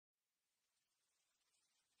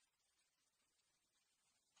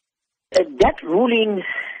That ruling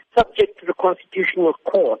subject to the Constitutional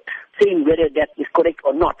Court saying whether that is correct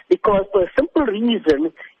or not. Because for a simple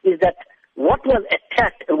reason is that what was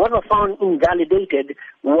attacked and what was found invalidated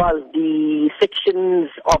was the sections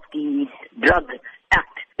of the Drug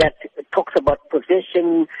Act that talks about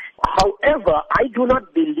possession. However, I do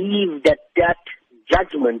not believe that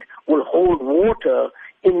judgment will hold water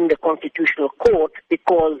in the Constitutional Court,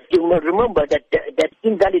 because you must remember that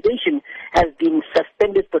invalidation has been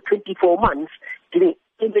suspended for 24 months, giving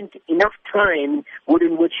even enough time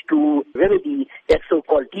within which to remedy that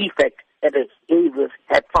so-called defect that the Davis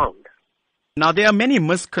had found. Now, there are many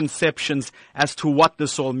misconceptions as to what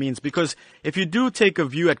this all means, because if you do take a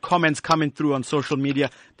view at comments coming through on social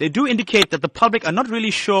media, they do indicate that the public are not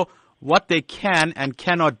really sure what they can and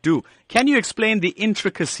cannot do. Can you explain the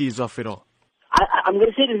intricacies of it all? I'm going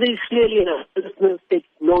to say this very clearly, and listeners take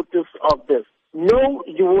notice of this. No,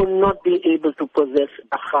 you will not be able to possess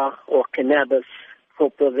Dagga or cannabis or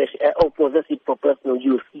possess it for personal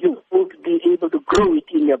use. You won't be able to grow it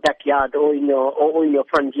in your backyard or in your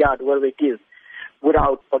front yard, wherever it is,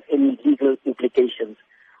 without any legal implications.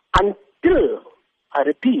 Until, I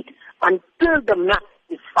repeat, until the map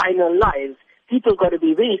is finalized, people got to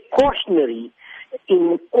be very cautionary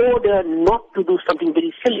in order not to do something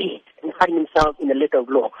very silly and find themselves in a letter of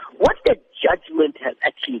law. What the judgment has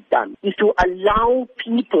actually done is to allow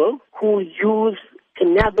people who use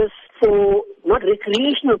cannabis for not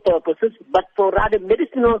recreational purposes, but for rather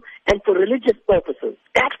medicinal and for religious purposes.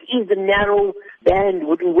 That is the narrow band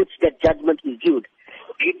within which that judgment is viewed.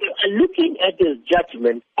 People are looking at this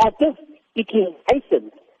judgment as if it is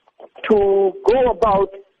licensed to go about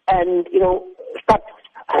and, start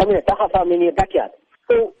having a Dagga farm in your backyard.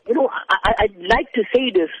 So, I'd like to say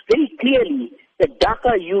this very clearly, that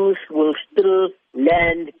Dagga use will still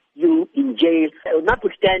land you in jail,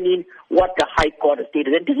 notwithstanding what the High Court has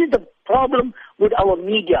stated. And this is the problem with our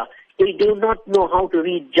media. They do not know how to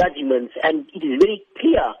read judgments, and it is very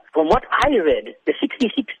clear from what I read, the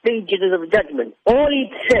 66 pages of judgment. All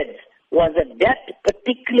it said was that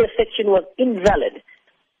particular section was invalid.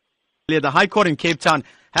 The High Court in Cape Town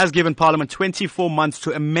has given Parliament 24 months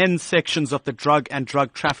to amend sections of the Drug and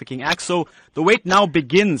Drug Trafficking Act. So the wait now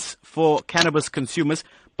begins for cannabis consumers.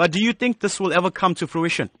 But do you think this will ever come to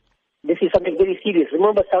fruition? This is something very serious.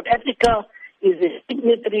 Remember, South Africa is a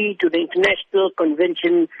signatory to the International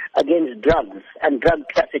Convention Against Drugs and Drug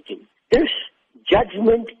Trafficking. This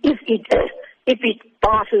judgment, if it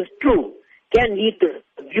passes through, can lead to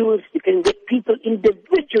abuse. It can get people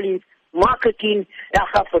individually marketing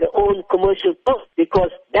Dagga for their own commercial purpose, because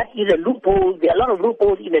that is a loophole. There are a lot of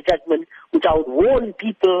loopholes in the judgment, which I would warn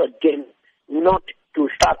people against not to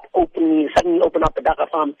suddenly open up a Dagga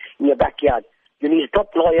farm in your backyard. You need a top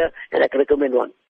lawyer, and I can recommend one.